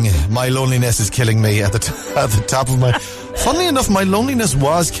screaming, my loneliness is killing me at the top of my... Funnily enough, my loneliness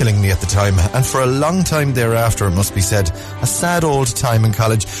was killing me at the time, and for a long time thereafter, it must be said, a sad old time in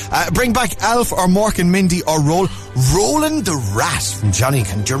college. Bring back Alf or Mork and Mindy or Roland the Rat from Johnny.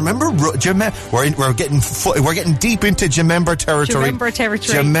 Do you remember? We're getting deep into Jamember territory. Do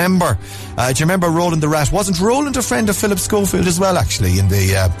you remember Roland the Rat? Wasn't Roland a friend of Philip Schofield as well? Actually, in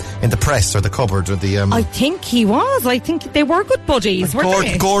the press or the cupboard or the. I think he was. I think they were good buddies. Weren't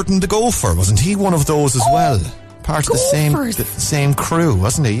they? Gordon the Gopher, wasn't he one of those as well? part of the same crew,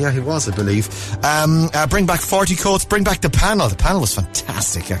 wasn't he? Yeah, he was, I believe. Bring back 40 coats, bring back the panel. The panel was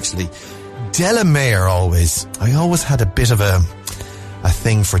fantastic, actually. Delamere always. I always had a bit of a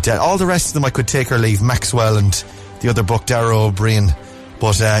thing for all the rest of them I could take or leave. Maxwell and the other book, Darrow O'Brien.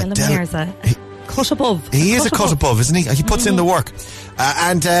 But Delamere's a cut above. He is a cut above, isn't he? He puts in the work.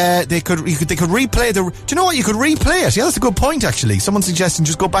 And they could replay do you know what? You could replay it. Yeah, that's a good point, actually. Someone's suggesting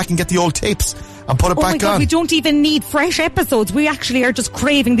just go back and get the old tapes and put it back on. Oh my God, we don't even need fresh episodes. We actually are just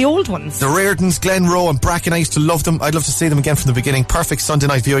craving the old ones. The Reardons, Glen Rowe and Bracken, I used to love them. I'd love to see them again from the beginning. Perfect Sunday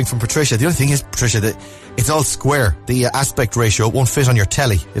night viewing from Patricia. The other thing is, Patricia, that it's all square. The aspect ratio won't fit on your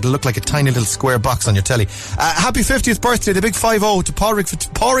telly. It'll look like a tiny little square box on your telly. Happy 50th birthday, the big 5-0 to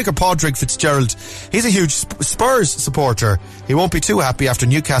Padraig Fitzgerald. He's a huge Spurs supporter. He won't be too happy after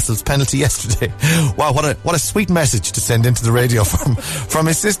Newcastle's penalty yesterday. Wow, what a sweet message to send into the radio from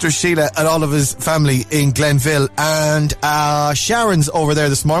his sister Sheila and all of his family in Glenville. And Sharon's over there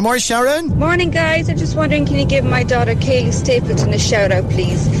this morning. Morning, Sharon. Morning, guys. I'm just wondering, can you give my daughter Kaylee Stapleton a shout out,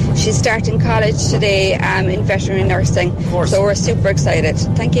 please? She's starting college today in veterinary nursing. Of course. So we're super excited.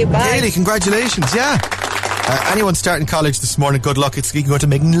 Thank you. Bye. Kaylee, congratulations. Yeah. Anyone starting college this morning, good luck. You're going to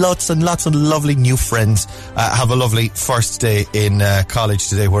make lots and lots of lovely new friends. Have a lovely first day in college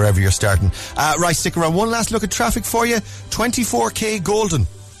today, wherever you're starting. Right, stick around. One last look at traffic for you. 24k golden.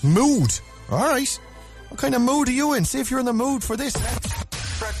 Mood. All right. What kind of mood are you in? See if you're in the mood for this.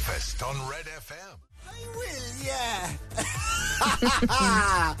 Breakfast on Red FM. I will, yeah.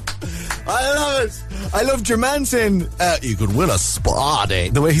 I love it. I love Jermaine saying, you could win a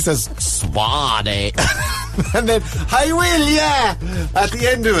spade. The way he says, spade. And then, I will, yeah, at the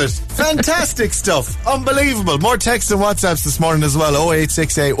end of it. Fantastic stuff. Unbelievable. More texts and WhatsApps this morning as well.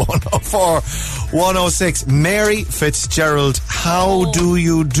 0868 104 106. Mary Fitzgerald, how do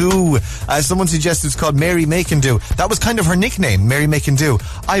you do? Someone suggested it's called Mary Make and Do. That was kind of her nickname, Mary Make and Do.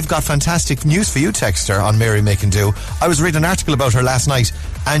 I've got fantastic news for you, texter, on Mary Make and Do. I was reading an article about her last night,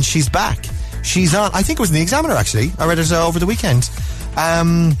 and she's back. She's on, I think it was in the Examiner, actually. I read it over the weekend.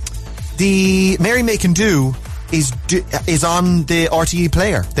 The Mary Make and Do is on the RTE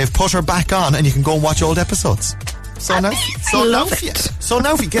player. They've put her back on, and you can go and watch old episodes. So now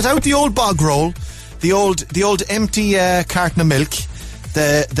if you get out the old bog roll, the old empty carton of milk,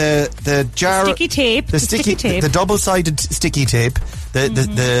 the jar, sticky tape, the sticky tape, the double-sided sticky tape,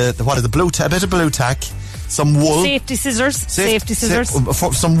 the blue tack, a bit of blue tack, some wool, safety scissors,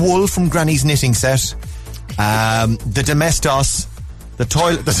 some wool from Granny's knitting set, the Domestos, the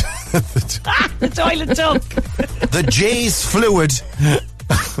toilet, the toilet tub, the J's fluid.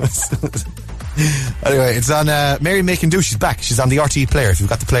 Anyway, it's on Mary Make and Do. She's back. She's on the RTE player. If you've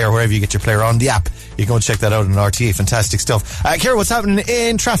got the player wherever you get your player on the app, you can go and check that out on RTE. Fantastic stuff. Ciara, what's happening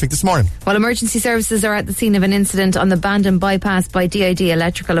in traffic this morning? Well, emergency services are at the scene of an incident on the Bandon bypass by DID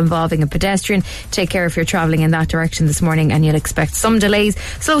Electrical involving a pedestrian. Take care if you're travelling in that direction this morning, and you'll expect some delays.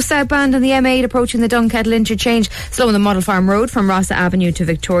 Slow southbound on the M8 approaching the Dunkettle interchange. Slow on the Model Farm Road from Rossa Avenue to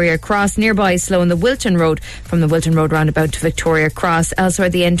Victoria Cross. Nearby, slow on the Wilton Road from the Wilton Road roundabout to Victoria Cross. Elsewhere,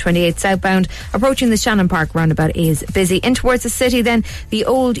 the N28 southbound approaching the Shannon Park roundabout is busy. In towards the city then, the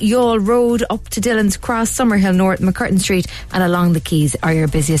Old Youghal Road up to Dillon's Cross, Summerhill North, McCurtain Street and along the Quays are your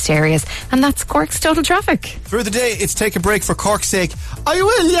busiest areas. And that's Cork's total traffic. Through the day, it's Take a Break for Cork's Sake. I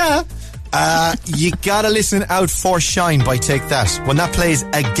will, yeah. You gotta listen out for Shine by Take That. When that plays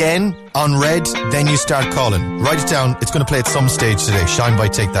again on Red, then you start calling. Write it down. It's going to play at some stage today. Shine by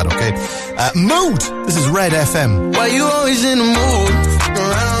Take That, okay? Mood. This is Red FM. Why you always in the mood?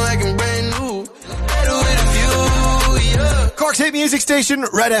 Around like I'm brand new. Cork's hit music station,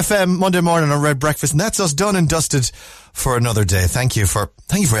 Red FM, Monday morning on Red Breakfast, and that's us done and dusted for another day. Thank you for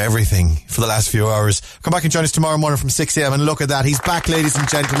everything for the last few hours. Come back and join us tomorrow morning from 6 a.m. and look at that. He's back, ladies and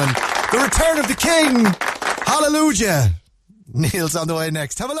gentlemen. The return of the King. Hallelujah. Neil's on the way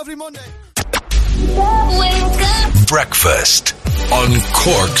next. Have a lovely Monday. Breakfast on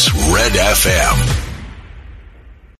Cork's Red FM.